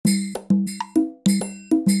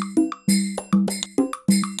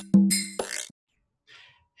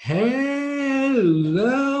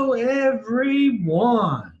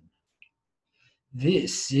everyone.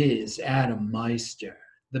 This is Adam Meister,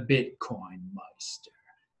 the Bitcoin Meister,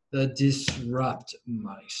 the Disrupt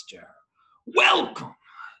Meister. Welcome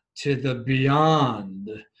to the Beyond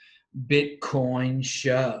Bitcoin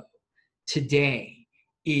show. Today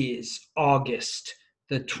is August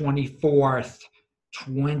the 24th,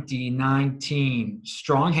 2019.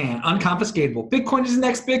 Strong hand, unconfiscatable. Bitcoin is the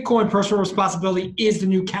next Bitcoin. Personal responsibility is the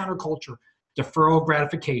new counterculture. Deferral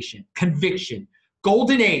gratification, conviction,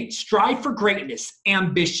 golden age, strive for greatness,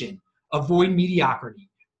 ambition, avoid mediocrity,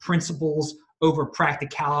 principles over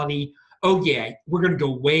practicality. Oh yeah, we're going to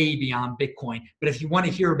go way beyond Bitcoin. But if you want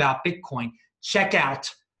to hear about Bitcoin, check out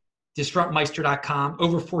disruptmeister.com.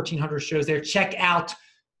 Over 1,400 shows there. Check out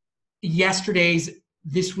yesterday's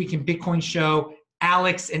This Week in Bitcoin show.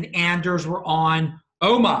 Alex and Anders were on.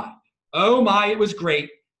 Oh my, it was great.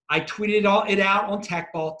 I tweeted it out on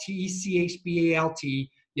TechBalt, TECHBALT.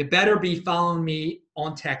 You better be following me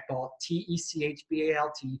on TechBalt,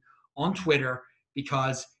 TECHBALT on Twitter,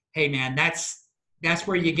 because, hey man, that's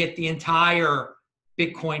where you get the entire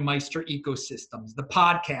Bitcoin Meister ecosystems, the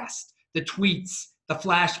podcast, the tweets, the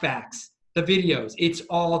flashbacks, the videos. It's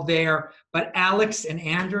all there. But Alex and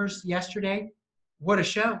Anders yesterday, what a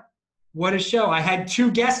show. What a show. I had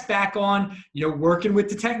two guests back on, working with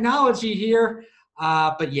the technology here.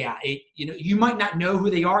 But yeah, you might not know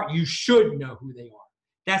who they are. You should know who they are.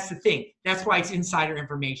 That's the thing. That's why it's insider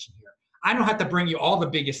information here. I don't have to bring you all the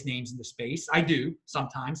biggest names in the space. I do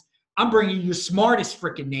sometimes. I'm bringing you the smartest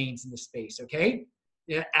freaking names in the space, okay?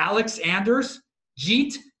 Yeah, Alex, Anders,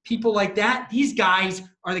 Jeet, people like that. These guys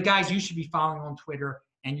are the guys you should be following on Twitter,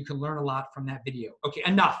 and you can learn a lot from that video. Okay,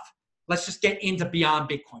 enough. Let's just get into Beyond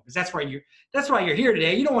Bitcoin, because that's why you're here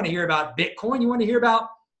today. You don't want to hear about Bitcoin. You want to hear about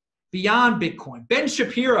Beyond Bitcoin. Ben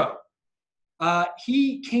Shapiro,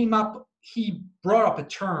 he brought up a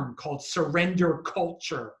term called surrender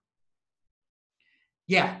culture.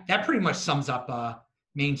 Yeah, that pretty much sums up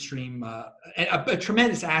mainstream, a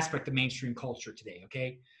tremendous aspect of mainstream culture today,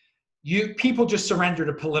 okay? People just surrender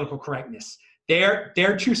to political correctness.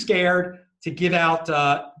 They're too scared to give out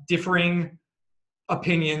differing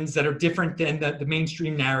opinions that are different than the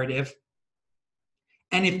mainstream narrative.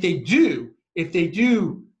 And if they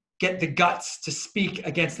do get the guts to speak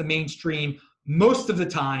against the mainstream, most of the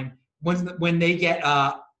time when they get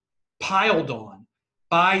piled on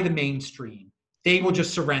by the mainstream, they will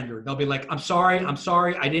just surrender. They'll be like, I'm sorry,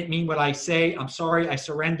 I didn't mean what I say, I'm sorry, I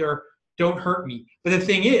surrender, don't hurt me. But the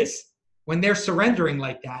thing is, when they're surrendering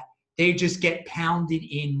like that, they just get pounded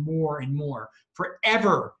in more and more,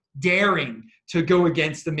 forever daring to go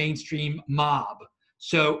against the mainstream mob.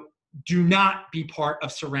 So do not be part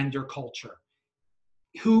of surrender culture.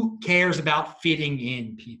 Who cares about fitting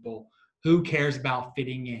in, people? Who cares about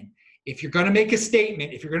fitting in? If you're going to make a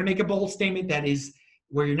statement, if you're going to make a bold statement that is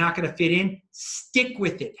where you're not going to fit in, stick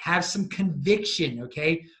with it. Have some conviction,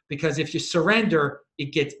 okay? Because if you surrender,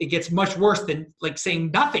 it gets much worse than like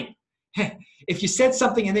saying nothing. If you said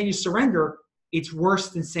something and then you surrender, it's worse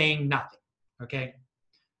than saying nothing, okay?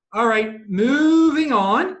 All right, moving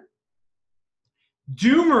on.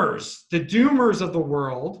 Doomers, the doomers of the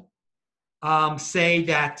world, say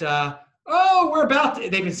that,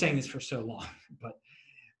 they've been saying this for so long, but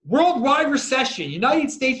worldwide recession, United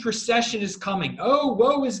States recession is coming. Oh,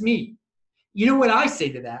 woe is me. You know what I say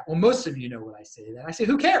to that? Well, most of you know what I say to that. I say,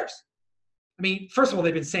 who cares? I mean, first of all,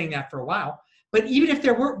 they've been saying that for a while, but even if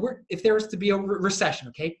there was to be a recession,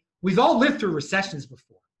 okay, we've all lived through recessions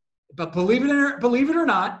before. But believe it or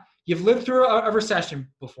not, you've lived through a recession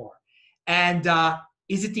before. And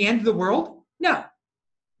is it the end of the world? No.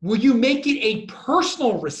 Will you make it a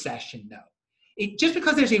personal recession? No. Just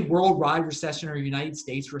because there's a worldwide recession or a United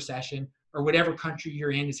States recession or whatever country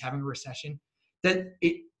you're in is having a recession, does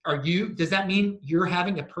that mean you're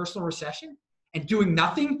having a personal recession and doing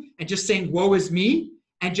nothing and just saying, woe is me,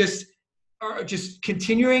 and just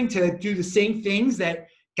continuing to do the same things that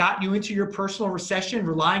got you into your personal recession,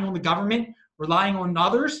 relying on the government, relying on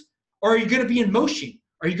others? Or are you going to be in motion?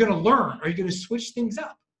 Are you going to learn? Are you going to switch things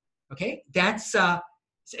up? Okay, that's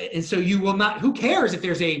and so you will not. Who cares if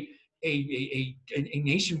there's a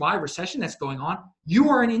nationwide recession that's going on? You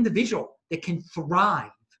are an individual that can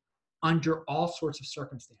thrive under all sorts of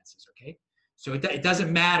circumstances. Okay, so it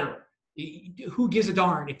doesn't matter. Who gives a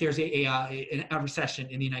darn if there's a recession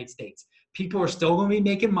in the United States? People are still going to be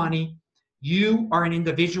making money. You are an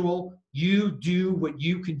individual. You do what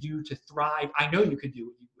you can do to thrive. I know you can do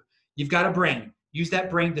it. You've got a brain. Use that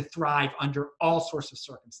brain to thrive under all sorts of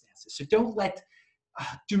circumstances. So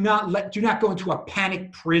do not go into a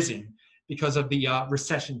panic prison because of the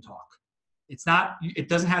recession talk. It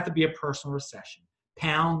doesn't have to be a personal recession.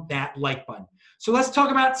 Pound that like button. So let's talk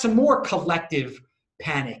about some more collective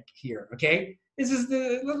panic here, okay?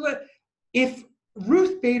 If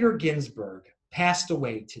Ruth Bader Ginsburg passed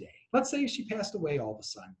away today, let's say she passed away all of a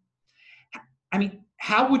sudden, I mean,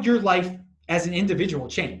 how would your life as an individual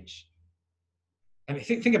change? I mean,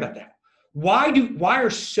 think about that. Why do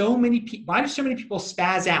so many people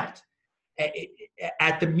spaz out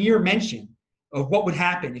at the mere mention of what would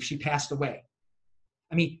happen if she passed away?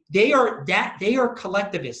 I mean, they are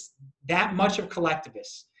collectivists, that much of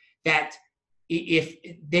collectivists, that if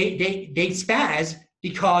they spaz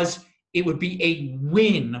because it would be a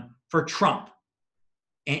win for Trump.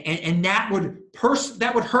 And that would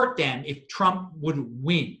hurt them if Trump would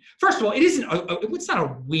win. First of all, it's not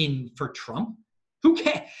a win for Trump. Who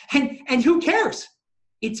cares? And who cares?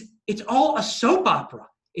 It's all a soap opera.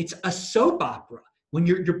 It's a soap opera when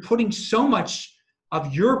you're putting so much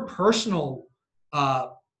of your personal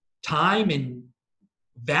time and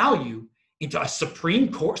value into a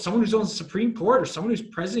Supreme Court, someone who's on the Supreme Court or someone who's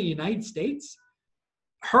president of the United States.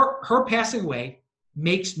 Her passing away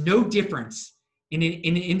makes no difference in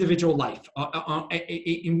an individual life.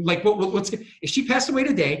 If she passed away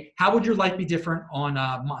today, how would your life be different on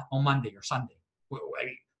Monday or Sunday?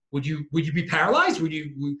 Would you be paralyzed?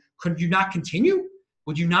 Could you not continue?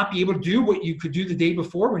 Would you not be able to do what you could do the day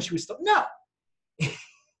before when she was still? No.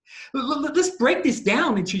 Let's break this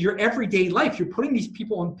down into your everyday life. You're putting these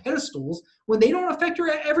people on pedestals when they don't affect your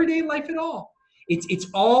everyday life at all. It's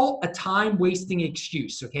all a time-wasting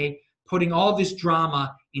excuse, okay? Putting all this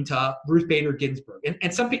drama into Ruth Bader Ginsburg. And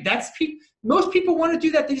most people want to do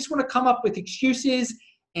that. They just want to come up with excuses,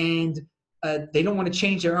 and they don't want to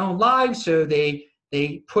change their own lives, so they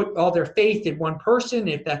put all their faith in one person.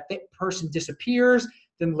 If that person disappears,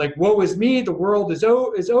 then like, woe is me, the world is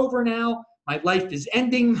over now. My life is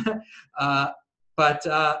ending. But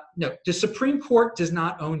no, the Supreme Court does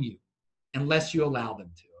not own you unless you allow them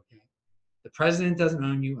to, okay? The president doesn't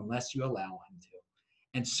own you unless you allow him to.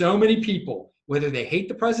 And so many people, whether they hate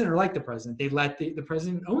the president or like the president, they let the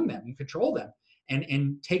president own them and control them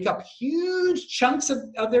and take up huge chunks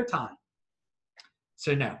of their time.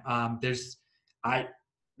 So no,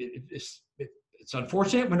 it's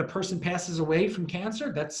unfortunate when a person passes away from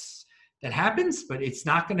cancer. That happens, but it's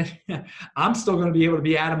not going to, I'm still going to be able to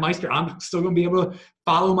be Adam Meister. I'm still going to be able to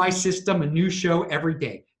follow my system, a new show every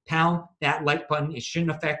day. Pound that like button. It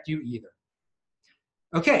shouldn't affect you either.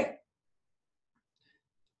 Okay.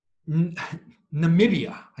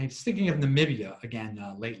 Namibia. I was thinking of Namibia again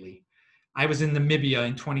lately. I was in Namibia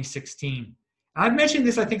in 2016. I've mentioned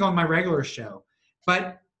this, I think, on my regular show,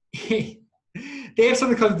 but they have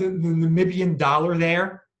something called the Namibian dollar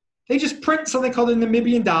there. They just print something called the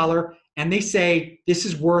Namibian dollar, and they say this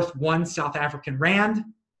is worth 1 South African rand,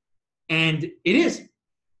 and it is.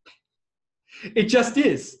 It just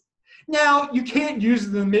is. Now, you can't use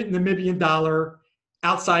the Namibian dollar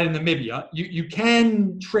outside of Namibia. You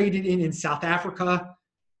can trade it in South Africa,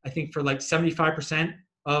 I think for like 75%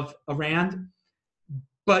 of a rand,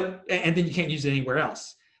 and then you can't use it anywhere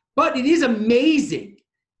else. But it is amazing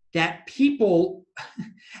that people,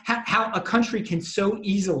 how a country can so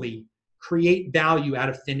easily create value out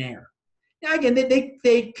of thin air. Now again,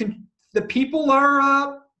 the people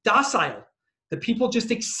are docile. The people just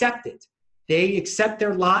accept it. They accept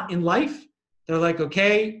their lot in life. They're like,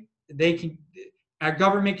 okay, our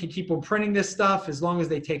government can keep on printing this stuff as long as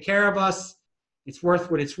they take care of us. It's worth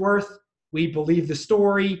what it's worth. We believe the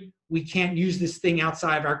story. We can't use this thing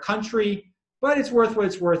outside of our country, but it's worth what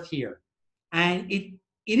it's worth here. And it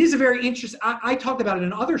is a very interesting, I talked about it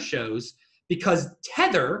in other shows, because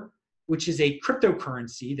Tether, which is a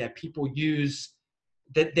cryptocurrency that people use,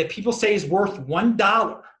 that people say is worth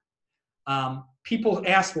 $1. People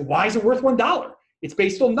ask, well, why is it worth $1? It's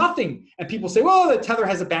based on nothing. And people say, well, the Tether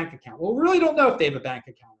has a bank account. Well, we really don't know if they have a bank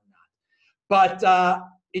account or not. But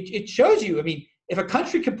it shows you, I mean, if a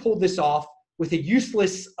country can pull this off with a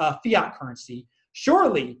useless fiat currency,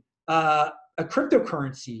 surely a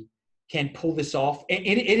cryptocurrency can pull this off. And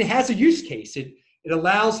it has a use case. It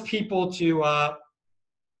allows people to,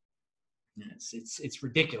 it's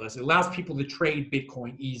ridiculous. It allows people to trade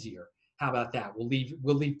Bitcoin easier. How about that? We'll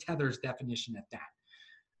leave Tether's definition at that.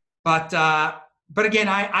 But again,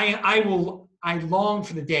 I long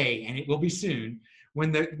for the day, and it will be soon,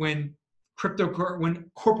 when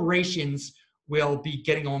corporations will be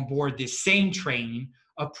getting on board this same train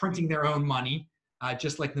of printing their own money,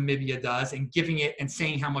 just like Namibia does, and giving it and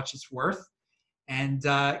saying how much it's worth, and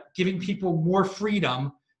giving people more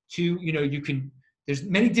freedom to, there's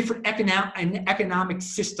many different economic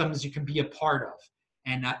systems you can be a part of.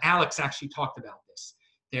 And Alex actually talked about this.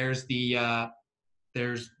 There's going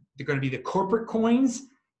to be the corporate coins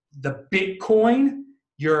the Bitcoin,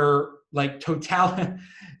 your like total,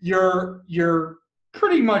 your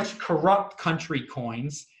pretty much corrupt country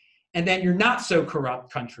coins, and then your not so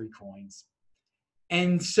corrupt country coins.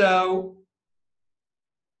 And so,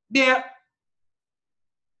 yeah,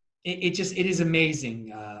 it is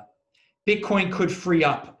amazing. Bitcoin could free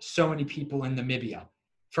up so many people in Namibia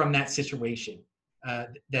from that situation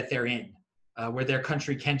that they're in, where their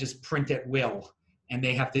country can just print at will, and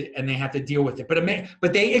they have to deal with it.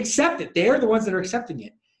 But they accept it. They're the ones that are accepting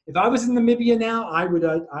it. If I was in Namibia now, I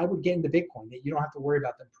would get into Bitcoin. That you don't have to worry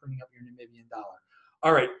about them printing up your Namibian dollar.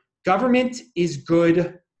 All right, government is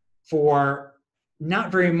good for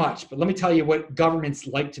not very much, but let me tell you what governments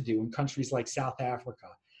like to do in countries like South Africa.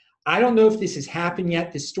 I don't know if this has happened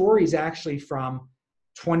yet. This story is actually from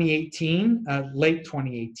 2018, late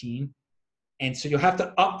 2018. And so you'll have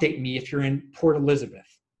to update me if you're in Port Elizabeth.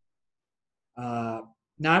 Now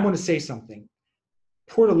I want to say something.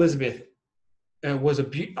 Port Elizabeth I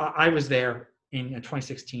was there in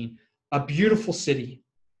 2016, a beautiful city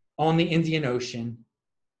on the Indian Ocean.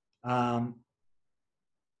 And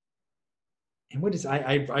what is,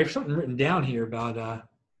 I have something written down here about,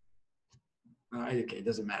 okay, it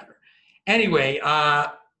doesn't matter. Anyway,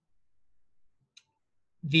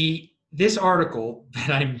 this article that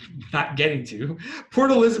I'm not getting to, Port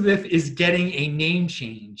Elizabeth is getting a name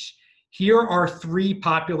change. Here are 3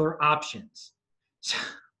 popular options.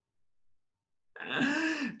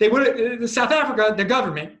 South Africa, the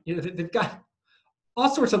government, they've got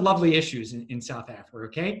all sorts of lovely issues in South Africa,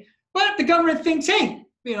 okay? But the government thinks, hey,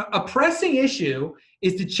 a pressing issue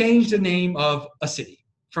is to change the name of a city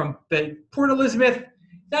from Port Elizabeth.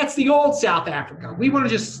 That's the old South Africa. We want to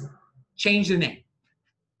just change the name.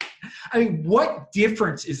 I mean, what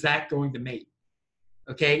difference is that going to make?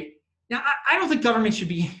 Okay. Now, I don't think government should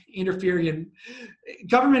be interfering in.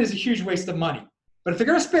 Government is a huge waste of money. But if they're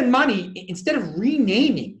going to spend money, instead of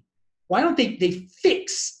renaming, why don't they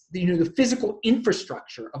fix the physical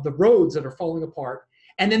infrastructure of the roads that are falling apart,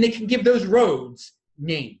 and then they can give those roads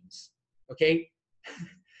names, okay?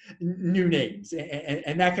 New names,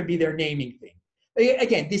 and that could be their naming thing.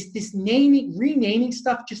 Again, this renaming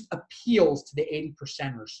stuff just appeals to the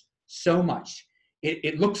 80%ers so much.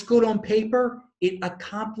 It looks good on paper. It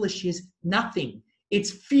accomplishes nothing.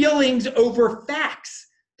 It's feelings over facts.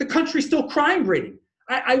 The country's still crime-ridden.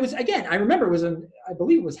 I remember I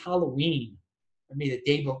believe it was Halloween, or maybe the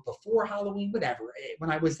day before Halloween, whatever,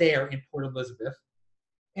 when I was there in Port Elizabeth.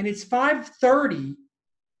 And it's 5:30,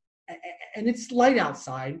 and it's light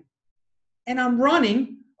outside, and I'm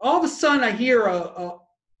running. All of a sudden, I hear a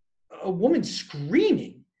woman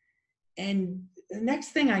screaming, and the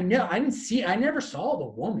next thing I know, I never saw the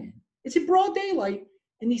woman. It's in broad daylight,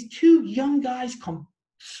 and these 2 young guys come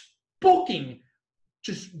spooking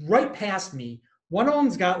just right past me. One of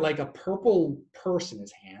them's got like a purple purse in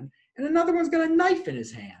his hand, and another one's got a knife in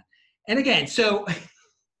his hand. And again, so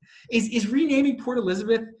is renaming Port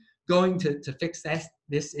Elizabeth going to fix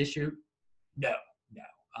this issue? No.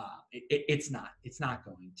 It's not. It's not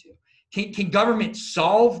going to. Can government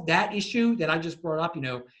solve that issue that I just brought up?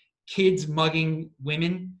 Kids mugging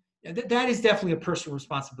women. That is definitely a personal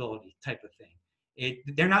responsibility type of thing.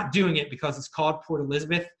 They're not doing it because it's called Port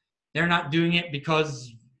Elizabeth. They're not doing it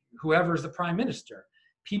because whoever's the prime minister.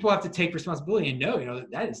 People have to take responsibility and know,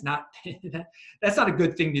 that is not that's not a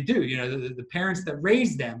good thing to do. The parents that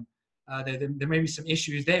raised them, there may be some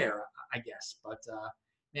issues there, I guess. But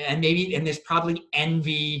and there's probably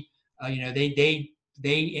envy.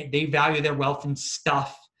 They value their wealth in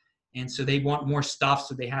stuff, and so they want more stuff.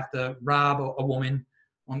 So they have to rob a woman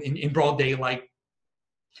in broad daylight.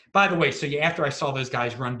 By the way, after I saw those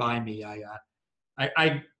guys run by me,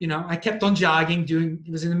 I kept on jogging.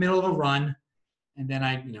 It was in the middle of a run, and then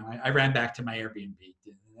I ran back to my Airbnb.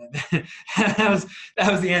 that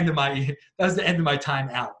was the end of my time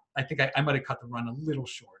out. I think I might have cut the run a little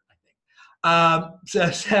short.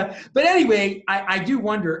 But anyway, I do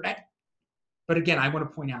wonder. But again, I want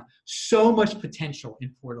to point out so much potential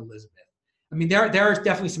in Port Elizabeth. I mean, there are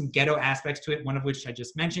definitely some ghetto aspects to it. One of which I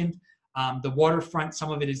just mentioned. The waterfront.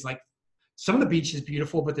 Some of it is some of the beach is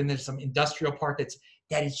beautiful, but then there's some industrial part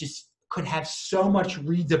that is just could have so much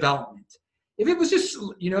redevelopment. If it was just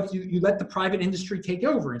if you let the private industry take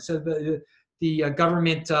over instead of the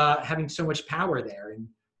government having so much power there and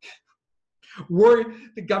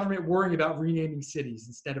the government worrying about renaming cities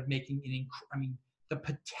instead of making the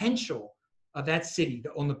potential of that city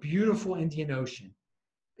on the beautiful Indian Ocean.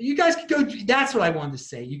 You guys could go. That's what I wanted to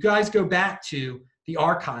say. You guys go back to the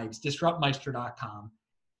archives, disruptmeister.com,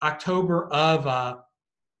 October of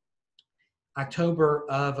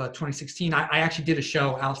 2016. I actually did a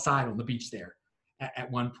show outside on the beach there, at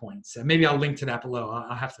one point. So maybe I'll link to that below.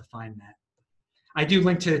 I'll have to find that. I do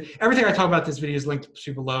link to everything I talk about this video is linked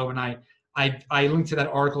to below, and I link to that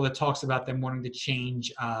article that talks about them wanting to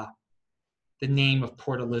change the name of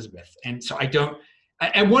Port Elizabeth. And so I don't,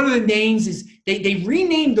 and one of the names is, they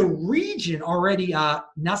renamed the region already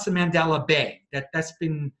Nelson Mandela Bay. That's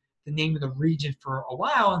been the name of the region for a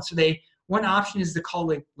while. And so one option is to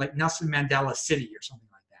call it like Nelson Mandela City or something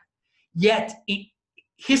like that. Yet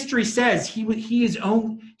history says he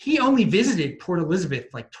only visited Port Elizabeth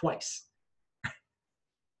like twice.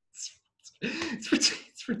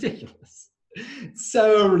 It's ridiculous. It's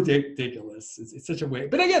so ridiculous. It's such a way.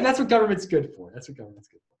 But again, that's what government's good for. That's what government's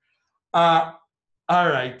good for. All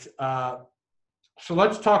right. So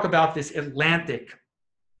let's talk about this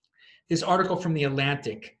article from the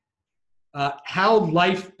Atlantic. How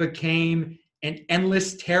life became an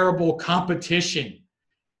endless, terrible competition.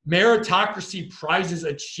 Meritocracy prizes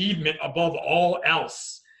achievement above all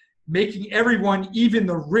else, making everyone, even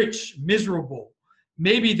the rich, miserable.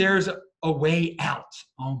 Maybe there's a way out.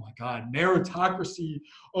 Oh my God, meritocracy.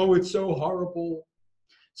 Oh, it's so horrible.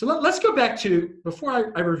 So let's go back to, before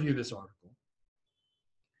I review this article,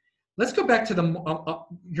 let's go back to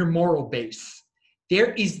your moral base.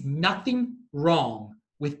 There is nothing wrong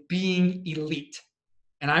with being elite.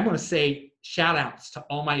 And I'm going to say shout outs to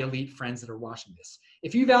all my elite friends that are watching this.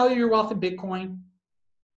 If you value your wealth in Bitcoin,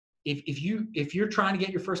 if you're trying to get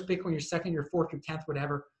your first Bitcoin, your second, your fourth, your 10th,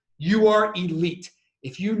 whatever, you are elite.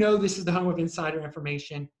 If you know this is the home of insider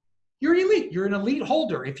information, you're elite. You're an elite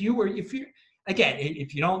holder. If you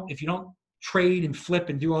don't trade and flip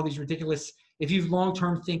and do all these ridiculous, if you've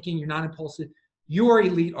long-term thinking, you're not impulsive, you are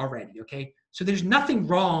elite already. Okay. So there's nothing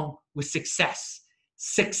wrong with success.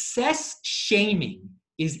 Success shaming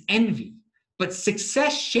is envy, but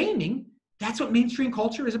success shaming, that's what mainstream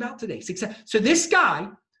culture is about today. Success. So this guy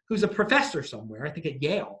who's a professor somewhere, I think at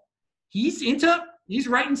Yale, he's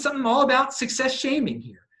writing something all about success shaming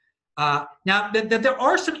here. Now, there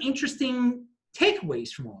are some interesting takeaways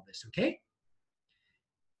from all this, okay?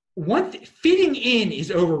 Fitting in is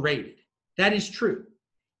overrated. That is true.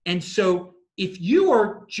 And so if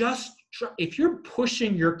you're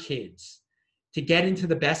pushing your kids to get into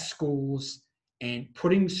the best schools and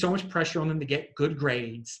putting so much pressure on them to get good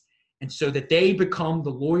grades, and so that they become the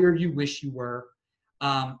lawyer you wish you were,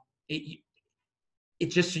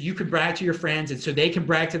 it's just so you can brag to your friends, and so they can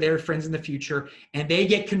brag to their friends in the future, and they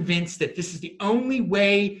get convinced that this is the only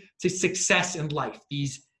way to success in life.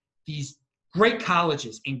 These great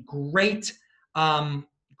colleges and great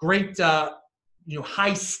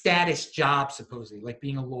high status jobs, supposedly, like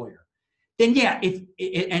being a lawyer. Then yeah,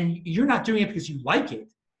 and you're not doing it because you like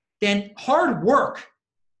it, then hard work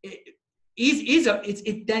you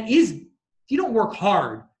don't work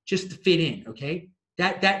hard just to fit in, okay?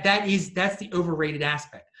 That's the overrated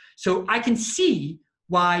aspect. So I can see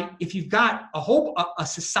why, if you've got a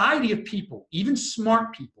society of people, even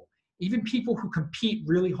smart people, even people who compete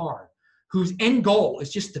really hard, whose end goal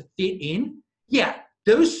is just to fit in, yeah,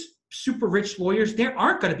 those super rich lawyers, they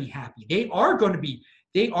aren't going to be happy. They are going to be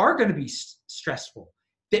stressful.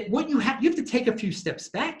 That what you have to take a few steps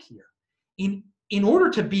back here. In order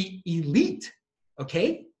to be elite,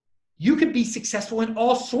 okay, you can be successful in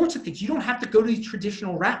all sorts of things. You don't have to go to these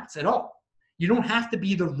traditional routes at all. You don't have to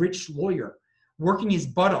be the rich lawyer working his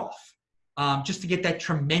butt off just to get that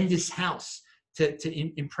tremendous house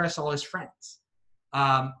to impress all his friends.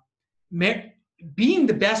 Being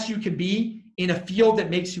the best you can be in a field that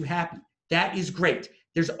makes you happy, that is great.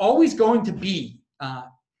 There's always going to be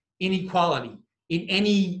inequality in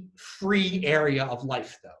any free area of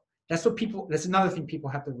life, though. That's another thing people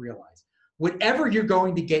have to realize. Whatever you're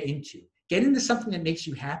going to get into something that makes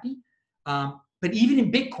you happy. But even in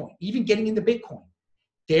Bitcoin, even getting into Bitcoin,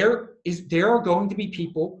 there are going to be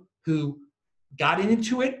people who got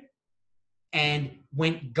into it and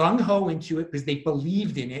went gung-ho into it because they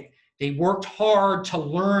believed in it. They worked hard to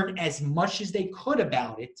learn as much as they could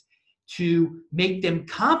about it to make them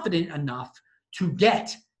confident enough to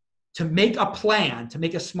make a plan, to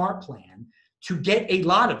make a smart plan, to get a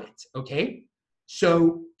lot of it, okay?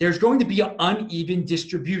 So there's going to be an uneven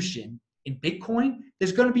distribution in Bitcoin.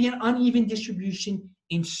 There's going to be an uneven distribution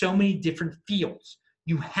in so many different fields.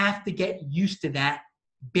 You have to get used to that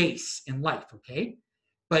base in life, okay?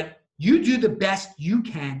 But you do the best you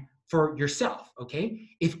can for yourself, okay?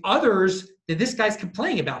 If others, then this guy's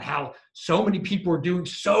complaining about how so many people are doing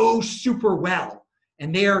so super well,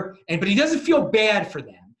 but he doesn't feel bad for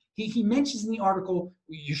them. He mentions in the article,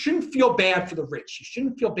 you shouldn't feel bad for the rich. You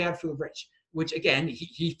shouldn't feel bad for the rich, which again,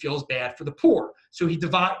 he feels bad for the poor. So he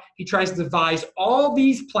tries to devise all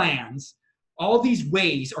these plans, all these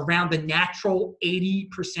ways around the natural 80%,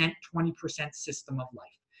 20% system of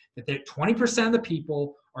life. That 20% of the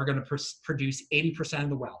people are going to produce 80% of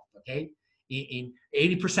the wealth, okay? In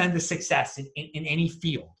 80% of the success in any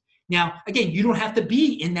field. Now, again, you don't have to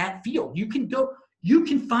be in that field. You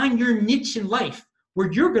can find your niche in life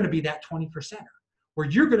where you're going to be that 20%er, where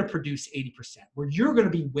you're going to produce 80%, where you're going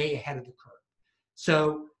to be way ahead of the curve.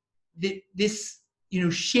 So this,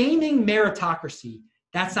 shaming meritocracy,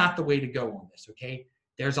 that's not the way to go on this, okay?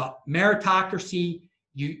 There's a meritocracy.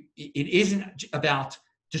 It isn't about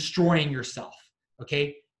destroying yourself,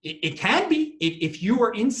 okay? It can be if you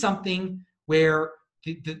are in something where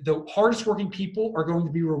the hardest working people are going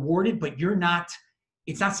to be rewarded, but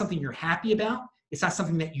it's not something you're happy about. It's not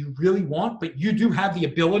something that you really want, but you do have the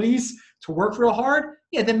abilities to work real hard.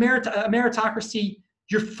 Yeah, the meritocracy,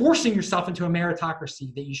 you're forcing yourself into a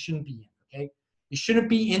meritocracy that you shouldn't be in, okay? You shouldn't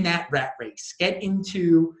be in that rat race. Get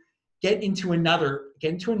into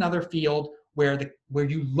another field where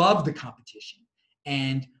you love the competition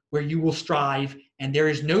and where you will strive, and there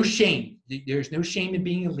is no shame. There's no shame in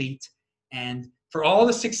being elite. And for all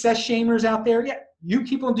the success shamers out there, yeah, you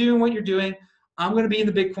keep on doing what you're doing. I'm going to be in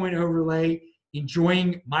the Bitcoin overlay,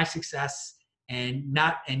 enjoying my success and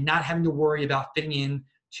not having to worry about fitting in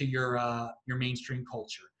to your mainstream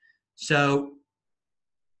culture. So,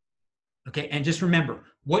 okay, and just remember,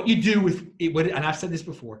 what you do with it, and I've said this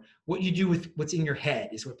before, what you do with what's in your head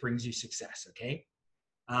is what brings you success, okay?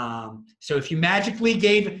 So if you magically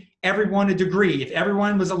gave everyone a degree, if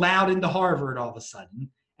everyone was allowed into Harvard all of a sudden,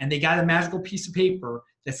 and they got a magical piece of paper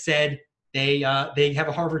that said they have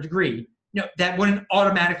a Harvard degree, that wouldn't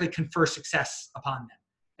automatically confer success upon them.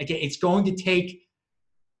 Again, it's going to take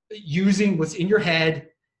using what's in your head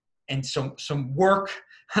and some work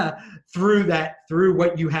through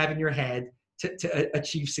what you have in your head to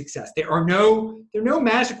achieve success. There are no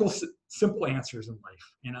magical simple answers in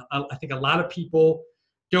life. And I think a lot of people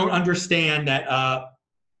don't understand that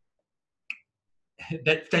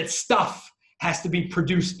that stuff has to be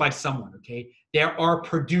produced by someone, okay? There are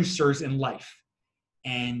producers in life.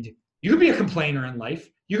 And you could be a complainer in life.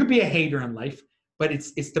 You could be a hater in life. But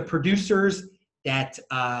it's the producers that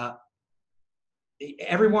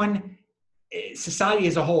society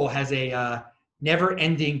as a whole has a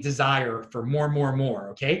never-ending desire for more and more and more,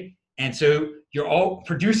 okay? And so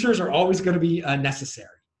producers are always going to be necessary.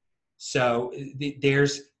 So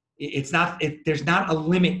there's not a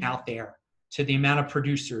limit out there to the amount of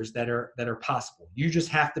producers that are possible. You just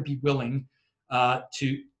have to be willing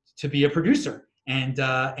to be a producer and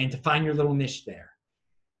to find your little niche there.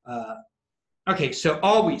 Okay, so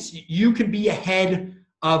always you can be ahead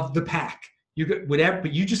of the pack.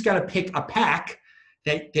 But you just got to pick a pack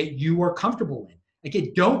that you are comfortable in.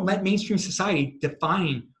 Again, don't let mainstream society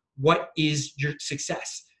define what is your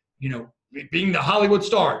success. Being the Hollywood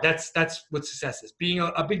star, that's what success is. Being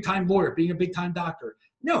a big time lawyer, being a big time doctor.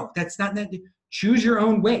 No, that's not that. Choose your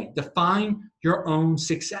own way. Define your own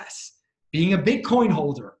success. Being a Bitcoin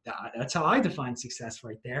holder, that's how I define success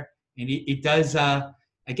right there. And it does,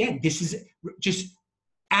 again, this is just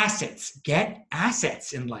assets. Get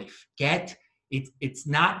assets in life. It's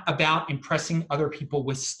not about impressing other people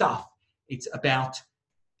with stuff. It's about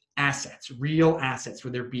assets, real assets,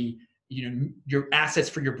 whether it be your assets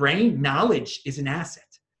for your brain. Knowledge is an asset.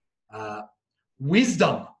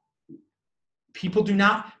 Wisdom.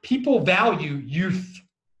 People value youth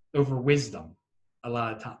over wisdom a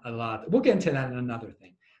lot. We'll get into that in another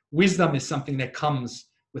thing. Wisdom is something that comes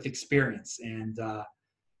with experience, and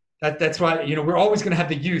that's why we're always going to have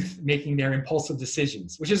the youth making their impulsive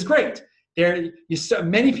decisions, which is great.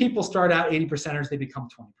 Many people start out 80%ers, they become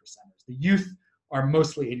 20%ers. The youth are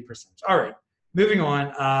mostly 80%ers. All right, moving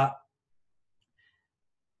on.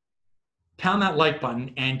 Pound that like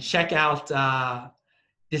button and check out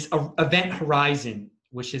this Event Horizon,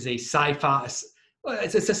 which is a sci-fi,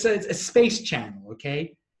 it's a space channel,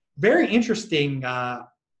 okay? Very interesting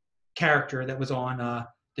character that was on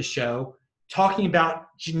the show, talking about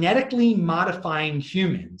genetically modifying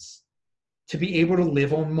humans to be able to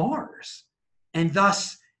live on Mars. And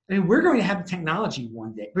thus, we're going to have the technology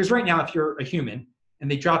one day. Because right now, if you're a human and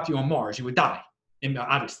they dropped you on Mars, you would die. And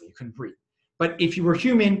obviously, you couldn't breathe. But if you were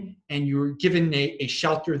human and you were given a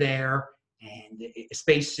shelter there and a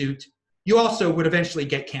spacesuit, you also would eventually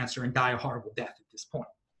get cancer and die a horrible death at this point.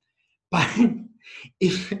 But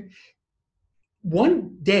if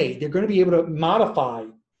one day they're going to be able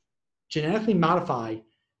to genetically modify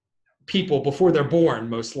people before they're born,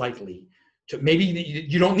 most likely, to maybe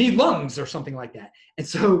you don't need lungs or something like that. And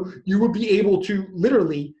so you would be able to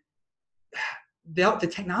literally, the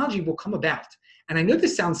technology will come about. And I know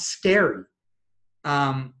this sounds scary,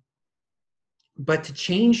 but to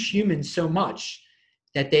change humans so much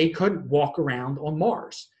that they could walk around on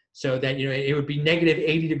Mars, so that, you know, it would be negative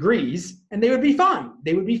 80 degrees and they would be fine.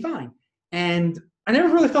 They would be fine. And I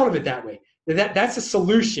never really thought of it that way. That's a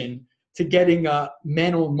solution to getting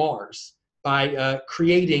men on Mars, by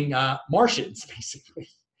creating Martians, basically,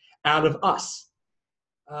 out of us.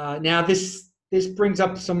 Now, this brings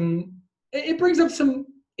up some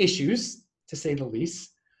issues, to say the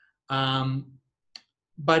least.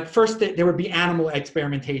 But first, there would be animal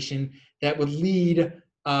experimentation that would lead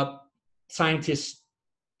scientists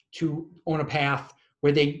on a path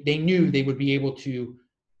where they knew they would be able to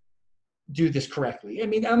do this correctly. I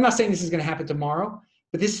mean, I'm not saying this is going to happen tomorrow,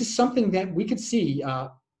 but this is something that we could see.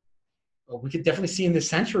 We could definitely see in this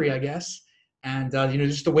century, I guess. And you know,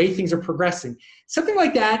 just the way things are progressing, something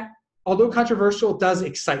like that, although controversial, does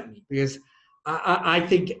excite me, because I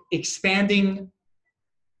think expanding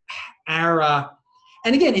our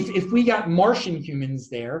and again, if we got Martian humans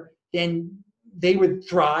there, then they would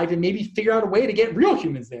thrive and maybe figure out a way to get real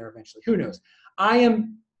humans there eventually. Who knows? I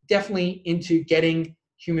am definitely into getting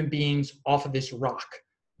human beings off of this rock,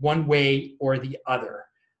 one way or the other.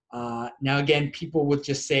 Now, again, people would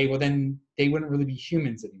just say, well, then they wouldn't really be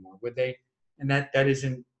humans anymore, would they? And that is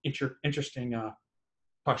an interesting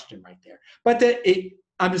question right there. But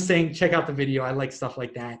I'm just saying, check out the video. I like stuff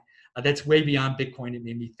like that. That's way beyond Bitcoin. It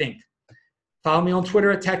made me think. Follow me on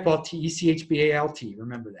Twitter at TechBalt, TECHBALT.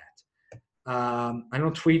 Remember that. I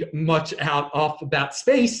don't tweet much off about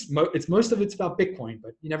space. Most of it's about Bitcoin,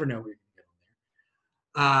 but you never know where you're going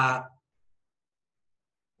to get on there.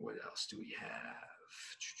 What else do we have?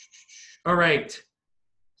 All right.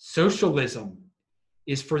 Socialism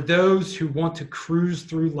is for those who want to cruise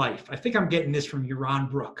through life. I think I'm getting this from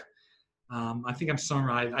Yaron Brook. I think I'm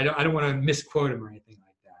summarizing. I don't want to misquote him or anything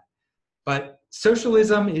like that. But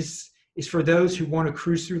socialism is for those who want to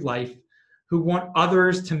cruise through life, who want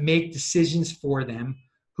others to make decisions for them,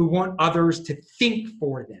 who want others to think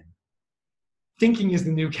for them. Thinking is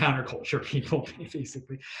the new counterculture, people,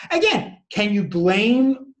 basically. Again, can you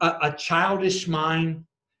blame a childish mind,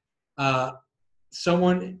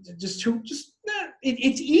 someone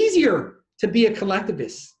it's easier to be a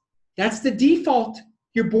collectivist. That's the default.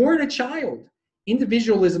 You're born a child.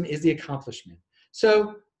 Individualism is the accomplishment.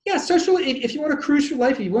 So, yeah, if you want to cruise through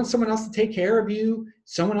life, if you want someone else to take care of you,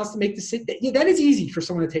 someone else to make decisions, that is easy for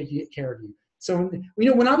someone to take care of you. So, you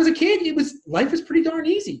know, when I was a kid, life was pretty darn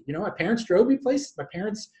easy. You know, my parents drove me places. My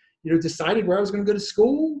parents, you know, decided where I was going to go to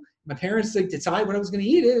school. My parents decided what I was going to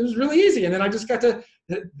eat. It was really easy. And then I just got to,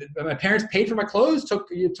 my parents paid for my clothes,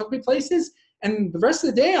 took me places. And the rest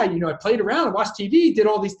of the day, I played around, I watched TV, did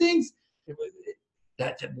all these things.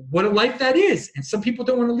 What a life that is. And some people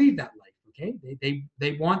don't want to leave that life, okay?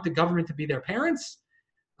 They want the government to be their parents.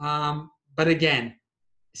 But again,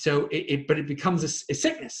 it becomes a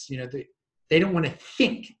sickness. You know, they don't want to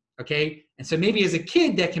think, okay? And so maybe as a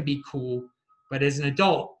kid that can be cool, but as an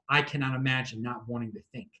adult, I cannot imagine not wanting to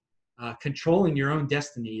think. Controlling your own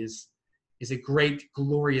destiny is a great,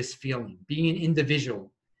 glorious feeling. Being an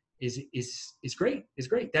individual is great. Is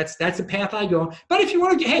great. That's a path I go on. But if you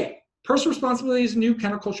want to, personal responsibility is a new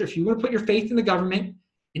counterculture. If you want to put your faith in the government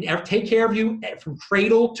and take care of you from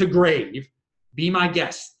cradle to grave, be my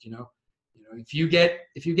guest. You know, if you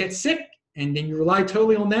get sick and then you rely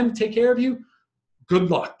totally on them to take care of you, good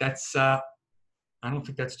luck. That's I don't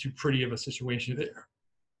think that's too pretty of a situation there.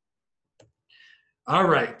 All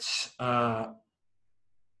right.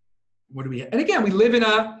 What do we have? And again, we live in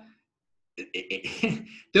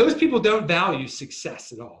those people don't value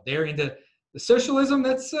success at all. They're into the socialism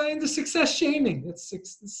that's into success shaming. That's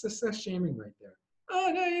success shaming right there.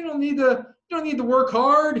 Oh no, you don't need to work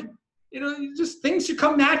hard. You know, just things should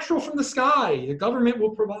come natural from the sky. The government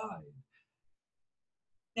will provide.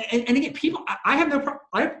 And again, people, I have no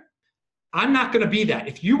problem. I'm not going to be that.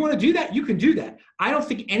 If you want to do that, you can do that. I don't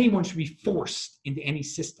think anyone should be forced into any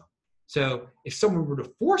system. So if someone were to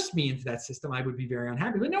force me into that system, I would be very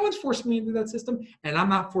unhappy. But no one's forcing me into that system, and I'm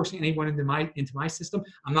not forcing anyone into my system.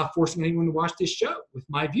 I'm not forcing anyone to watch this show with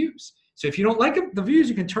my views. So if you don't like the views,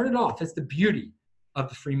 you can turn it off. That's the beauty of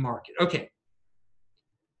the free market. Okay.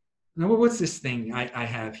 Now, what's this thing I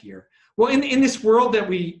have here? Well, in this world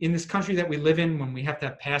in this country that we live in, when we have to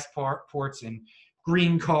have passports and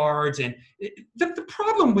green cards, and the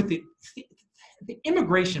problem with the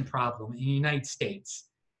immigration problem in the United States,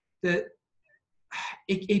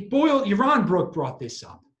 Yaron Brook brought this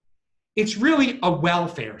up. It's really a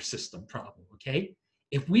welfare system problem, okay?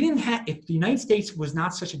 If the United States was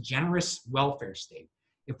not such a generous welfare state,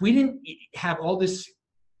 if we didn't have all this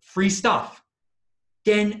free stuff,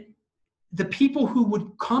 then the people who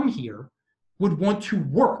would come here would want to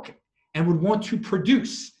work and would want to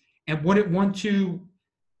produce and wouldn't want to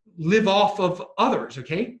live off of others,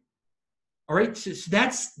 okay? All right, so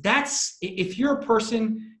that's if you're a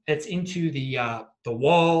person that's into the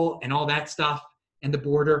wall and all that stuff and the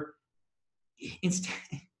border, instead,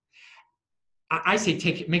 I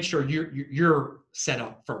say make sure you're set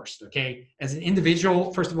up first, okay? As an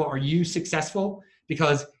individual, first of all, are you successful?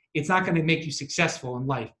 Because it's not going to make you successful in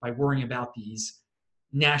life by worrying about these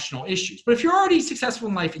national issues. But if you're already successful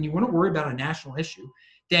in life and you want to worry about a national issue,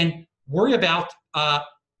 then worry about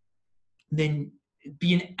then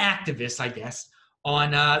be an activist, I guess,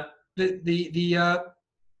 on the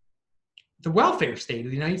welfare state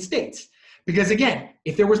of the United States. Because again,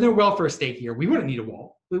 if there was no welfare state here, we wouldn't need a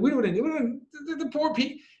wall. We wouldn't. The poor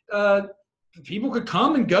people could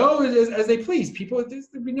come and go as they please.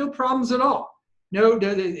 There'd be no problems at all. No,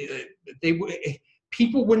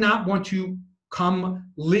 people would not want to come.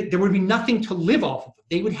 There would be nothing to live off of.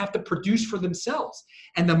 They would have to produce for themselves,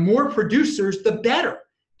 and the more producers, the better.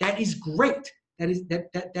 That is great.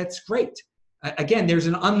 That's great. Again, there's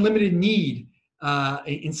an unlimited need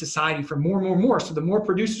in society for more. So the more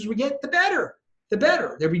producers we get, the better.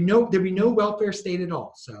 There'd be no welfare state at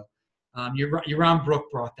all. So Yaron Brook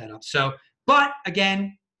brought that up. So, but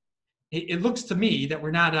again, it looks to me that we're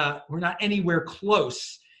not anywhere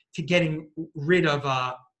close to getting rid of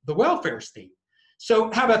the welfare state.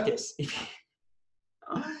 So how about this?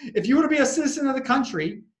 If you want to be a citizen of the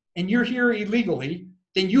country and you're here illegally,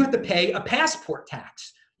 then you have to pay a passport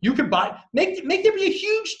tax. You could make there be a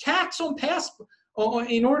huge tax on passport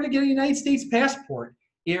in order to get a United States passport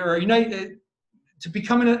or to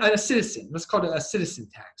become a citizen. Let's call it a citizen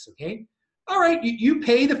tax, okay? All right, you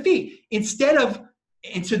pay the fee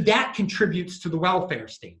and so that contributes to the welfare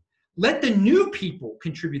state. Let the new people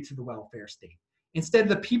contribute to the welfare state instead of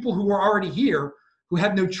the people who are already here who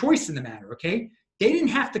have no choice in the matter, okay? They didn't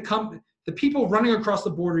have to come, the people running across the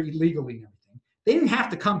border illegally and everything, they didn't have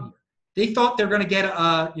to come here. They thought they're going to get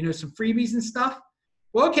some freebies and stuff.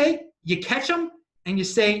 Well, okay, you catch them and you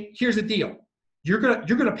say, here's the deal. You're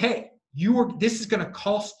gonna pay. This is going to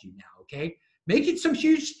cost you now, okay? Make it some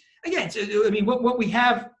huge, again, I mean, what we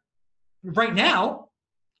have right now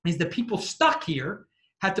is the people stuck here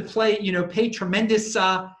have to pay tremendous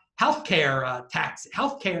healthcare tax.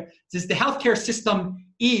 Healthcare, since the healthcare system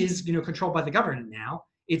is controlled by the government now,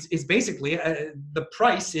 it's basically the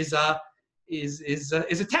price is a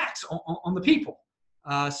tax on the people.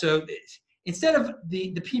 So instead of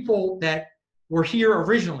the people that were here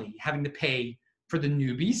originally having to pay for the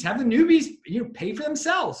newbies, have the newbies pay for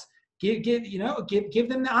themselves. Give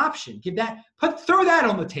them the option. Throw that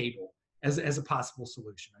on the table as a possible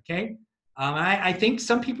solution. Okay, I think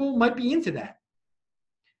some people might be into that.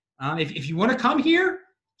 If you want to come here,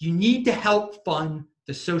 you need to help fund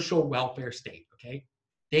the social welfare state. Okay,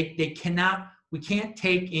 we can't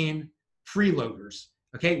take in freeloaders.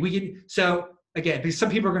 Okay, so again, because some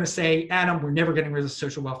people are going to say, Adam, we're never getting rid of the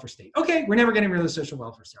social welfare state. Okay, we're never getting rid of the social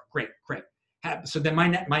welfare state. Great. So then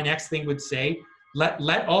my next thing would say, let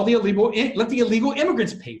the illegal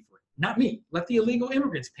immigrants pay for it, not me. Let the illegal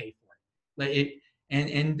immigrants pay for it.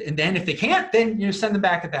 And then if they can't, then send them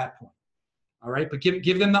back at that point. All right, but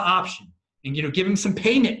give them the option, and give them some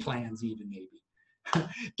payment plans, even maybe.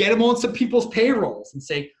 Get them on some people's payrolls and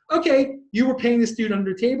say, okay, you were paying this dude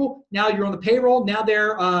under the table. Now you're on the payroll. Now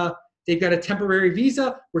they've got a temporary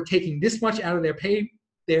visa. We're taking this much out of their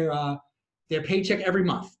paycheck every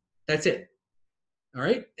month. That's it. All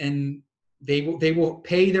right, and they will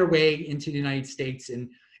pay their way into the United States, and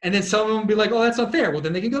then some of them will be like, oh, that's unfair. Well,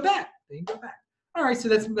 then they can go back. All right, so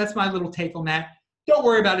that's my little take on that. Don't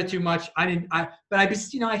worry about it too much. I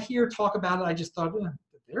hear talk about it. I just thought,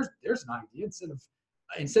 there's an idea.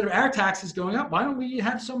 Instead of our taxes going up, why don't we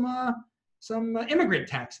have some immigrant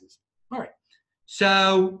taxes? All right.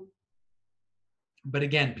 So, but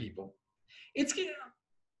again, people, it's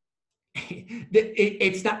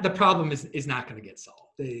not, the problem is not going to get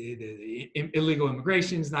solved. The illegal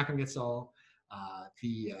immigration is not going to get solved.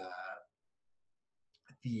 The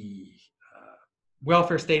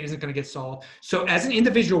welfare state isn't going to get solved. So as an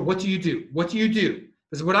individual, what do you do?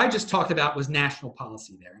 Because what I just talked about was national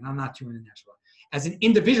policy there, and I'm not doing international. As an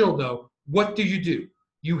individual, though, what do?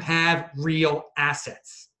 You have real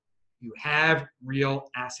assets.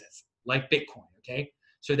 Like Bitcoin, okay?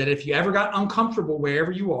 So that if you ever got uncomfortable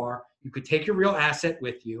wherever you are, you could take your real asset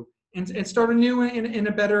with you and start anew in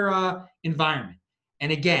a better environment.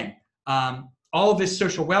 And again, all of this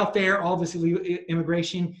social welfare, all of this illegal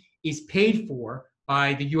immigration is paid for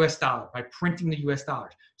by the US dollar, by printing the US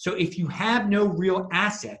dollars. So if you have no real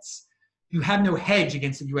assets, you have no hedge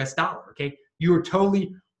against the US dollar, okay? You are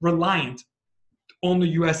totally reliant on the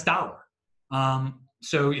US dollar.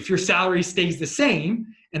 So if your salary stays the same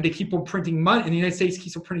and they keep on printing money, and the United States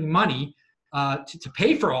keeps on printing money to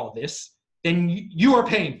pay for all this, then you are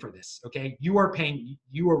paying for this, okay? You are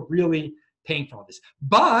really paying for all this.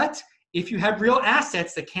 But if you have real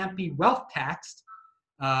assets that can't be wealth taxed,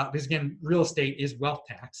 because again, real estate is wealth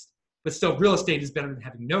taxed, but still real estate is better than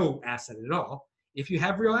having no asset at all. If you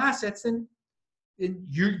have real assets, then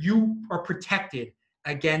you are protected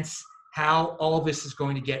against how all this is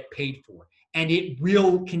going to get paid for. And it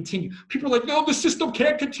will continue. People are like, no, the system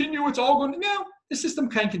can't continue. It's all going to, no, the system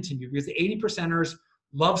can continue because the 80%ers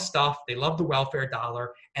love stuff. They love the welfare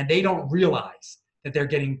dollar, and they don't realize that they're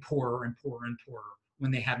getting poorer and poorer and poorer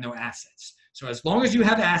when they have no assets. So as long as you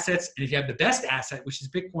have assets, and if you have the best asset, which is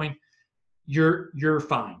Bitcoin, you're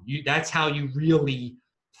fine. That's how you really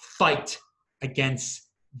fight against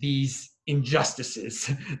these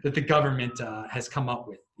injustices that the government has come up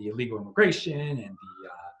with, the illegal immigration and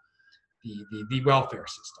the welfare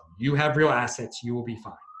system. You have real assets, you will be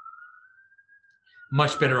fine.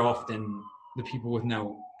 Much better off than the people with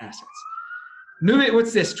no assets.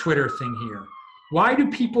 What's this Twitter thing here? Why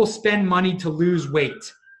do people spend money to lose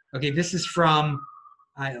weight? Okay, this is from,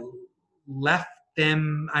 I left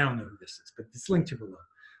them, I don't know who this is, but it's linked to below.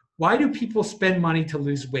 Why do people spend money to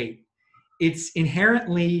lose weight? It's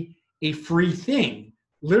inherently a free thing.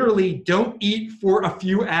 Literally, don't eat for a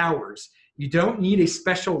few hours. You don't need a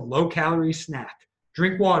special low-calorie snack.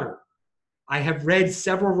 Drink water. I have read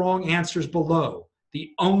several wrong answers below.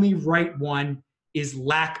 The only right one is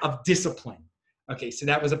lack of discipline. Okay, so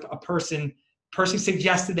that was a person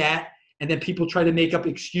suggested that, and then people try to make up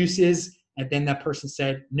excuses, and then that person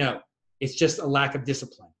said, no, it's just a lack of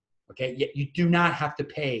discipline. Okay, yet you do not have to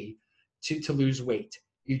pay to lose weight.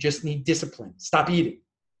 You just need discipline. Stop eating.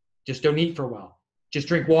 Just don't eat for a while. Just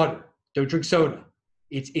drink water. Don't drink soda.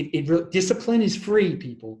 Discipline is free,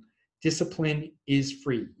 people. Discipline is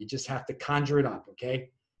free. You just have to conjure it up,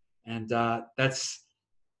 okay? And that's,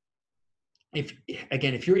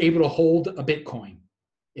 if you're able to hold a Bitcoin,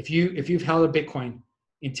 if you've held a Bitcoin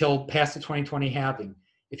until past the 2020 halving,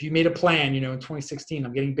 if you made a plan, in 2016,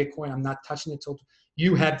 I'm getting Bitcoin, I'm not touching it till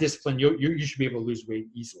you have discipline, you should be able to lose weight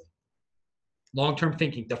easily. Long-term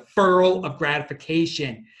thinking, deferral of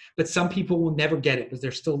gratification. But some people will never get it because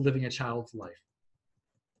they're still living a child's life.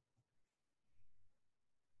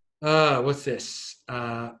 What's this?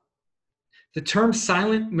 The term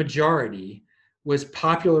silent majority was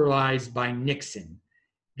popularized by Nixon.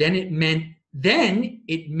 Then it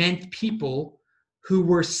meant people who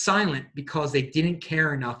were silent because they didn't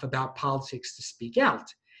care enough about politics to speak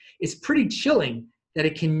out. It's pretty chilling that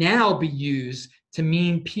it can now be used to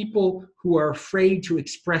mean people who are afraid to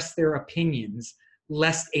express their opinions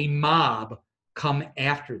lest a mob come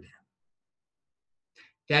after them.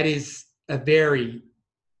 That is a very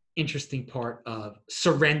interesting part of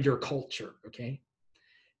surrender culture, okay?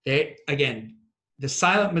 The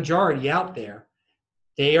silent majority out there,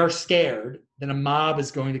 they are scared that a mob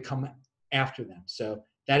is going to come after them. So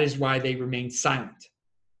that is why they remain silent.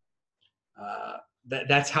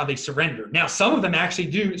 That's how they surrender. Now, some of them actually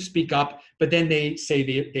do speak up, but then they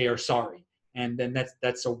say they are sorry. And then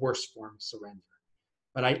that's a worse form of surrender.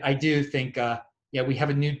 But I do think, we have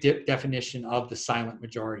a new definition of the silent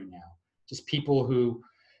majority now. Just people who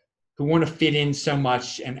want to fit in so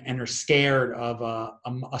much and are scared of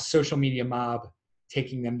a social media mob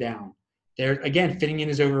taking them down. Again, fitting in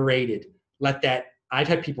is overrated. I've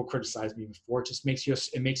had people criticize me before. It just makes you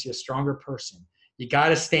a stronger person. You got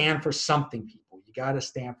to stand for something, people. You got to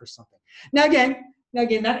stand for something. Now again,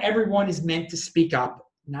 not everyone is meant to speak up.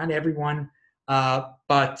 Not everyone,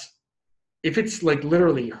 but if it's like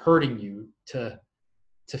literally hurting you to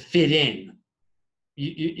fit in,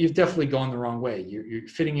 you've definitely gone the wrong way. You're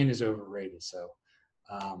fitting in is overrated. So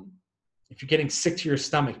if you're getting sick to your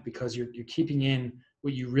stomach because you're keeping in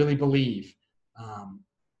what you really believe,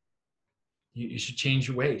 you should change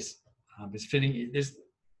your ways.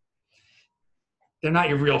 They're not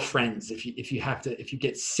your real friends if you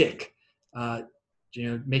get sick,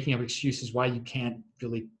 making up excuses why you can't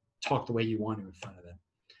really talk the way you want to in front of them.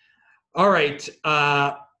 All right,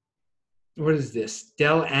 what is this?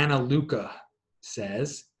 Del Anna Luca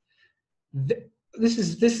says,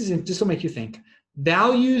 this will make you think.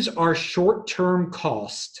 Values are short-term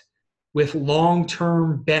cost with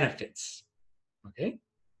long-term benefits. Okay,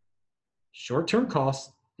 short-term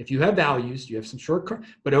cost. If you have values, you have some short-term,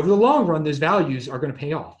 but over the long run, those values are going to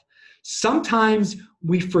pay off. Sometimes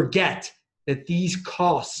we forget that these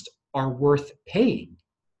costs are worth paying.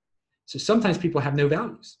 So sometimes people have no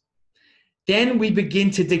values. Then we begin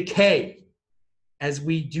to decay as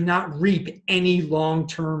we do not reap any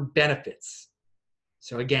long-term benefits.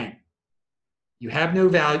 So again, You have no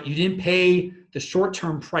value. You didn't pay the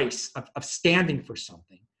short-term price of standing for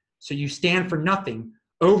something. So you stand for nothing.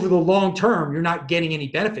 Over the long term, you're not getting any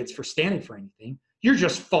benefits for standing for anything. You're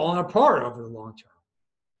just falling apart over the long term.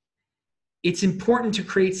 It's important to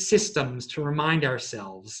create systems to remind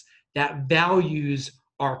ourselves that values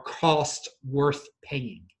are cost worth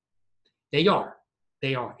paying. They are.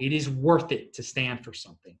 They are. It is worth it to stand for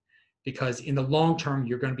something, because in the long term,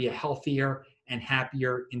 you're going to be a healthier and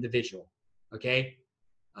happier individual. Okay.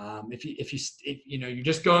 If you're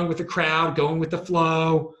just going with the crowd, going with the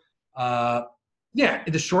flow, yeah,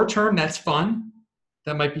 in the short term, that's fun.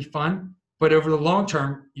 That might be fun, but over the long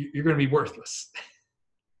term, you're going to be worthless.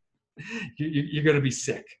 You're going to be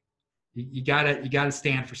sick. You gotta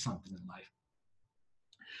stand for something in life.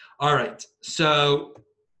 All right. So,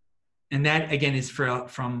 and that again is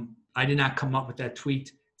from, I did not come up with that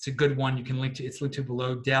tweet. It's a good one. You can link to, it's linked to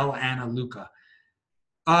below, Del Anna Luca.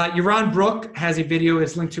 Yaron Brook has a video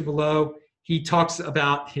that's linked to below. He talks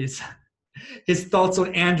about his thoughts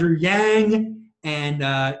on Andrew Yang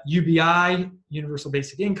and UBI, Universal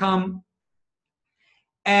Basic Income.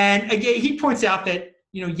 And again, he points out that,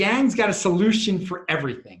 Yang's got a solution for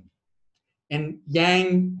everything. And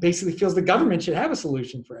Yang basically feels the government should have a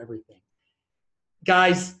solution for everything.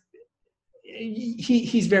 Guys,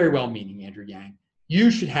 he's very well-meaning, Andrew Yang.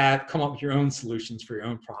 You should come up with your own solutions for your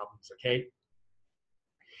own problems, okay?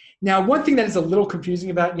 Now, one thing that is a little confusing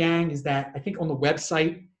about Yang is that I think on the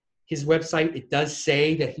website, his website, it does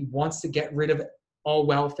say that he wants to get rid of all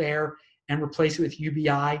welfare and replace it with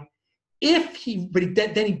UBI. Then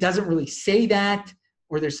he doesn't really say that,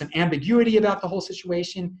 or there's some ambiguity about the whole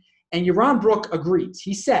situation. And Yaron Brook agrees.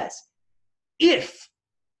 He says, if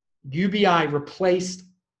UBI replaced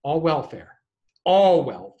all welfare,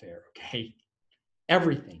 okay,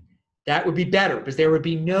 everything, that would be better, because there would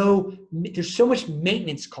be there's so much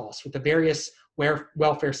maintenance costs with the various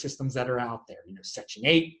welfare systems that are out there. Section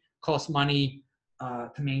 8 costs money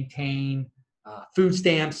to maintain, food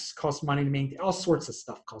stamps cost money to maintain, all sorts of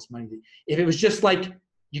stuff costs money. If it was just like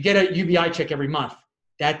you get a UBI check every month,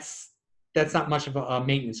 that's not much of a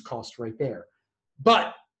maintenance cost right there.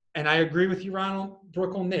 But, and I agree with you, Ronald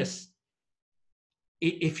Brook, on this,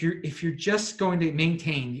 if you're just going to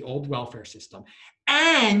maintain the old welfare system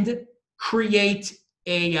and create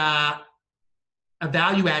a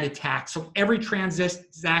value-added tax on every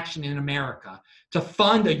transaction in America to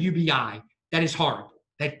fund a UBI, that is horrible.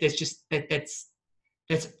 That's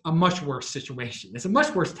a much worse situation. It's a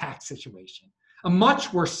much worse tax situation, a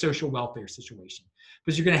much worse social welfare situation,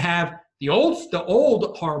 because you're going to have the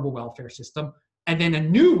old horrible welfare system, and then a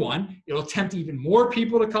new one. It'll tempt even more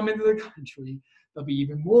people to come into the country. There'll be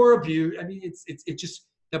even more abuse. I mean,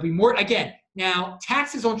 there'll be more. Again, now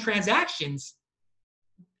taxes on transactions,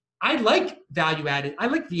 I like value added. I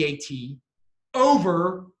like VAT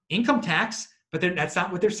over income tax, but that's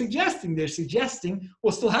not what they're suggesting. They're suggesting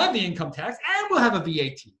we'll still have the income tax and we'll have a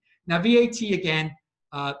VAT. Now, VAT again,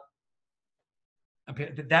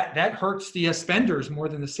 that hurts the spenders more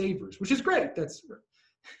than the savers, which is great. That's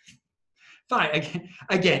fine.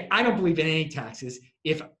 Again, I don't believe in any taxes.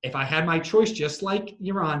 If I had my choice, just like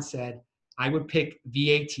Yaron said, I would pick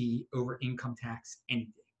VAT over income tax any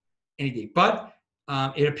day. But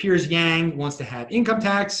it appears Yang wants to have income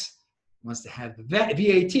tax, wants to have the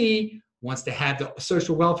VAT, wants to have the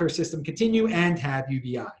social welfare system continue, and have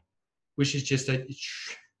UBI, which is just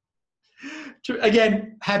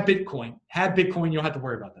again, have Bitcoin. Have Bitcoin, you don't have to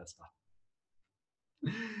worry about that stuff.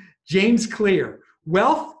 James Clear,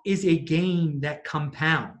 wealth is a gain that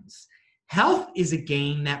compounds. Health is a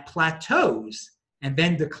gain that plateaus and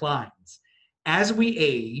then declines. As we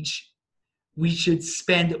age, we should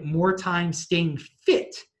spend more time staying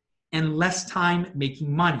fit and less time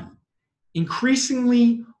making money,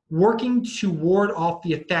 increasingly working to ward off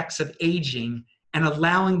the effects of aging and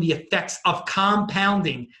allowing the effects of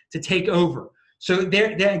compounding to take over. So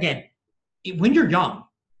there again, when you're young,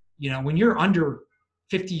 when you're under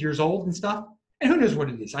 50 years old and stuff, and who knows what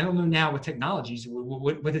it is? I don't know now with technologies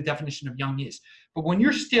what the definition of young is. But when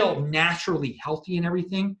you're still naturally healthy and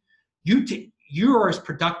everything, you are as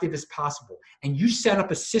productive as possible, and you set up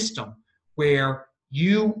a system where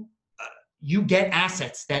you get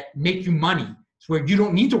assets that make you money, where you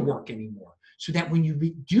don't need to work anymore. So that when you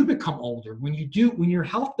do become older, when your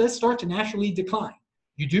health does start to naturally decline,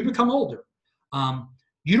 you do become older.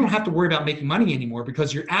 You don't have to worry about making money anymore,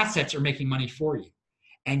 because your assets are making money for you,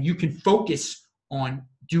 and you can focus on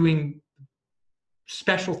doing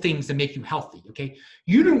special things that make you healthy. Okay,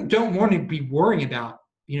 you don't want to be worrying about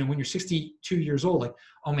when you're 62 years old, like,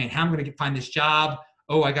 oh man, how am I going to find this job?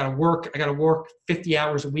 Oh, I got to work 50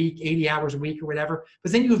 hours a week, 80 hours a week, or whatever.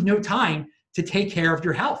 But then you have no time to take care of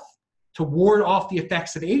your health, to ward off the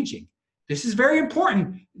effects of aging. This is very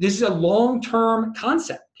important. This is a long-term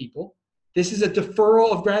concept, people. This is a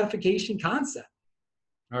deferral of gratification concept.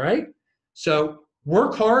 All right? So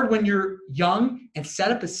work hard when you're young and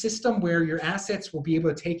set up a system where your assets will be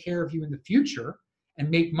able to take care of you in the future and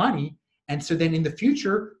make money. And so then in the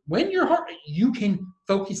future, when you're hard, you can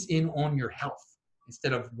focus in on your health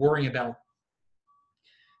instead of worrying about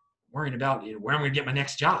where I'm going to get my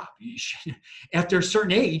next job. After a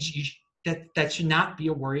certain age, that should not be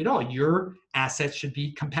a worry at all. Your assets should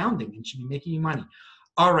be compounding and should be making you money.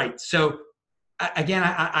 All right. So again,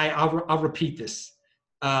 I'll repeat this.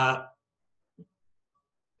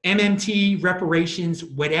 MMT, reparations,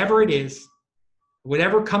 whatever it is,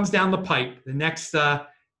 whatever comes down the pipe, the next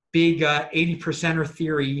big 80%er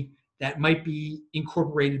theory that might be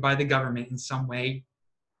incorporated by the government in some way,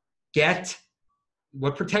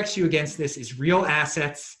 what protects you against this is real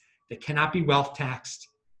assets that cannot be wealth taxed.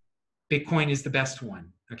 Bitcoin is the best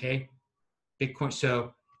one, okay? Bitcoin.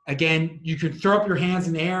 So again, you could throw up your hands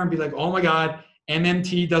in the air and be like, oh my God,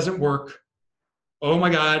 MMT doesn't work. Oh my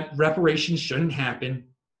God, reparations shouldn't happen.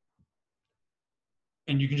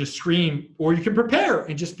 And you can just scream, or you can prepare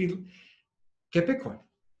and just get Bitcoin.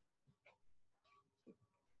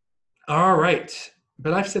 All right.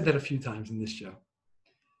 But I've said that a few times in this show.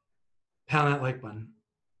 Pound that like button.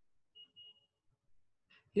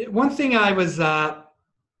 One thing I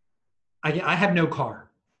have no car.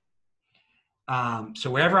 So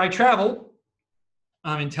wherever I travel,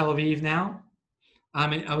 I'm in Tel Aviv now.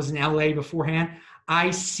 I was in LA beforehand.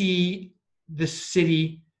 I see the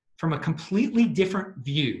city from a completely different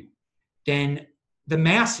view than the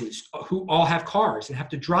masses who all have cars and have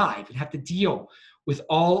to drive and have to deal with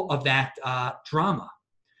all of that drama.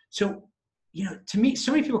 So, to me,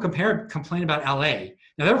 so many people complain about LA.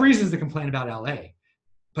 Now, there are reasons to complain about LA,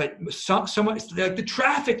 but so much like the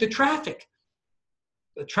traffic. The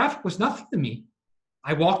traffic was nothing to me.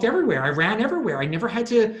 I walked everywhere. I ran everywhere. I never had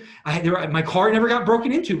to. My car never got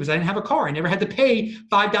broken into because I didn't have a car. I never had to pay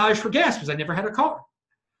 $5 for gas because I never had a car.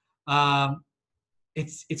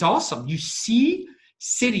 It's awesome. You see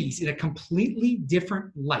cities in a completely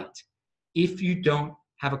different light if you don't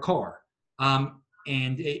have a car.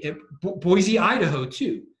 Boise, Idaho,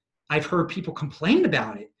 too. I've heard people complain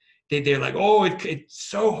about it. They're like, oh, it's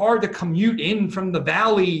so hard to commute in from the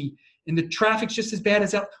valley, and the traffic's just as bad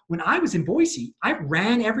as that. When I was in Boise, I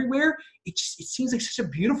ran everywhere. It seems like such a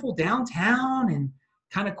beautiful downtown and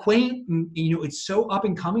kind of quaint, and it's so up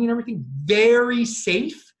and coming and everything. Very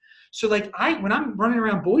safe. So like when I'm running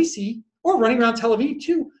around Boise or running around Tel Aviv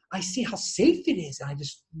too, I see how safe it is, and I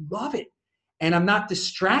just love it. And I'm not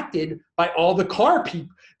distracted by all the car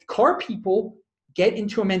people. The car people get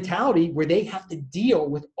into a mentality where they have to deal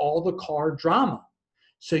with all the car drama.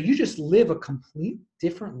 So you just live a complete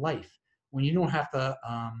different life when you don't have to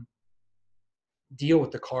deal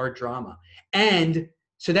with the car drama. And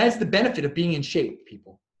so that's the benefit of being in shape,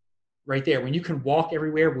 people, right there. When you can walk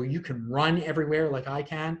everywhere, where you can run everywhere like I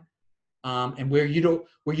can, and where you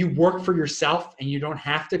work for yourself and you don't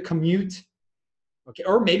have to commute. Okay,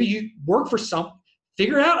 or maybe you work for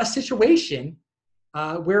figure out a situation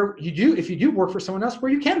where if you do work for someone else,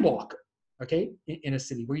 where you can walk, okay, in a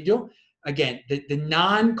city where you don't. Again, the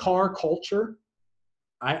non-car culture,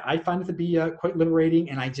 I find it to be quite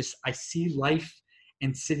liberating, and I see life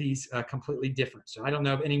in cities completely different. So I don't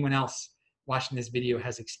know if anyone else watching this video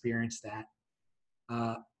has experienced that.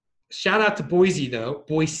 Shout out to Boise, though.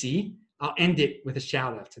 Boise. I'll end it with a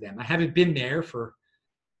shout out to them. I haven't been there for,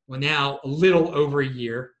 now a little over a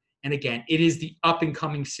year. And again, it is the up and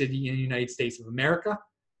coming city in the United States of America.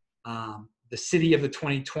 The city of the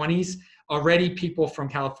 2020s. Already people from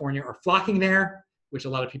California are flocking there, which a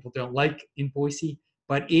lot of people don't like in Boise.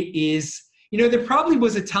 But it is, there probably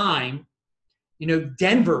was a time,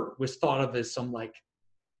 Denver was thought of as some like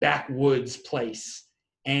backwoods place.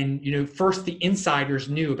 And, first the insiders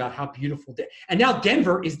knew about how beautiful, and now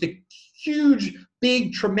Denver is the huge,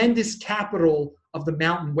 big, tremendous capital of the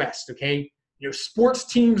Mountain West, okay? Sports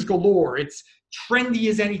teams galore. It's trendy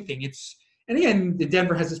as anything. And again,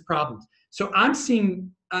 Denver has its problems. So I'm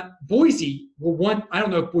seeing Boise I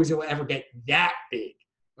don't know if Boise will ever get that big,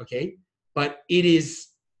 okay? But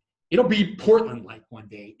it'll be Portland-like one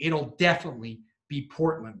day. It'll definitely be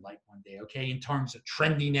Portland-like one day, okay, in terms of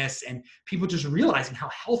trendiness and people just realizing how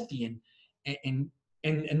healthy and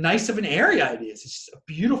nice of an area it is. It's just a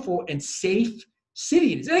beautiful and safe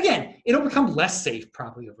city. And again, it'll become less safe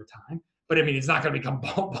probably over time, but I mean, it's not going to become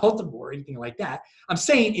Baltimore or anything like that. I'm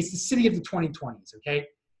saying it's the city of the 2020s, okay?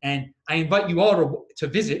 And I invite you all to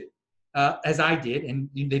visit, as I did, and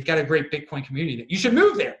they've got a great Bitcoin community. You should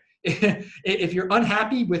move there. if you're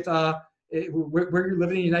unhappy with where you're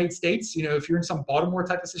living in the United States, you know, if you're in some Baltimore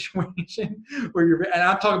type of situation where you're, and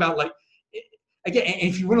I'm talking about like, again, and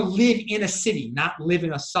if you want to live in a city, not live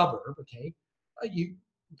in a suburb, okay,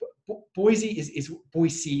 Boise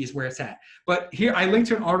is where it's at. But here, I linked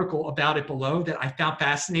to an article about it below that I found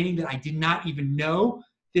fascinating, that I did not even know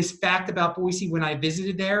this fact about Boise when I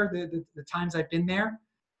visited there, the times I've been there.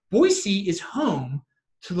 Boise is home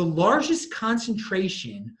to the largest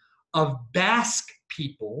concentration of Basque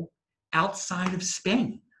people outside of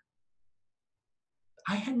Spain.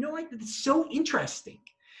 I had no idea. It's so interesting.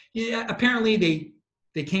 Yeah, apparently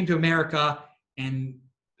they came to America, and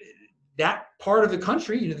that part of the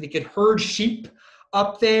country, you know, they could herd sheep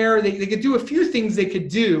up there. They could do a few things they could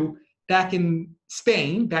do back in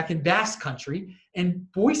Spain, back in Basque country,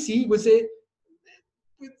 and Boise was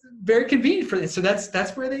very convenient for them. So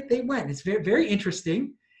that's where they went. It's very, very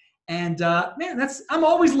interesting. And man, I'm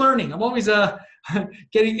always learning. I'm always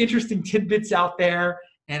getting interesting tidbits out there.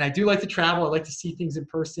 And I do like to travel. I like to see things in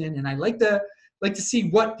person, and I like to see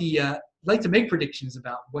what like to make predictions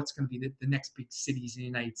about what's going to be the next big cities in the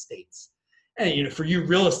United States. And you know, for you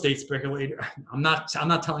real estate speculator, I'm not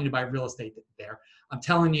telling you to buy real estate there. I'm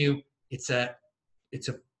telling you it's a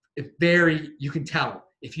very, you can tell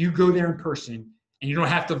if you go there in person, and you don't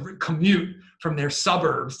have to commute from their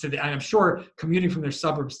suburbs to I'm sure commuting from their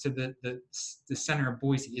suburbs to the center of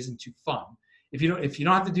Boise isn't too fun. If you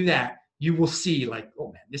don't have to do that, you will see like,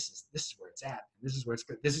 oh man, this is where it's at. This is where it's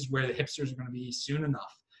good. This is where the hipsters are going to be soon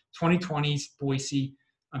enough. 2020s Boise.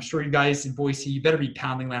 I'm sure you guys in Boise, you better be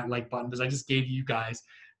pounding that like button, because I just gave you guys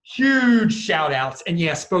huge shout outs. And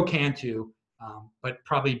yeah, Spokane too. But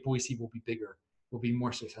probably Boise will be bigger, will be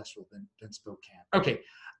more successful than Spokane. Okay,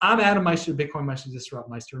 I'm Adam Meister, Bitcoin Meister, Disrupt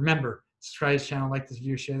Meister. Remember, subscribe to this channel, like this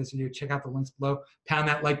video, share this video, check out the links below, pound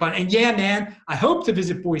that like button. And yeah, man, I hope to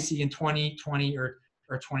visit Boise in 2020 or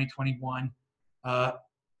 2021.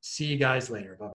 See you guys later. Bye.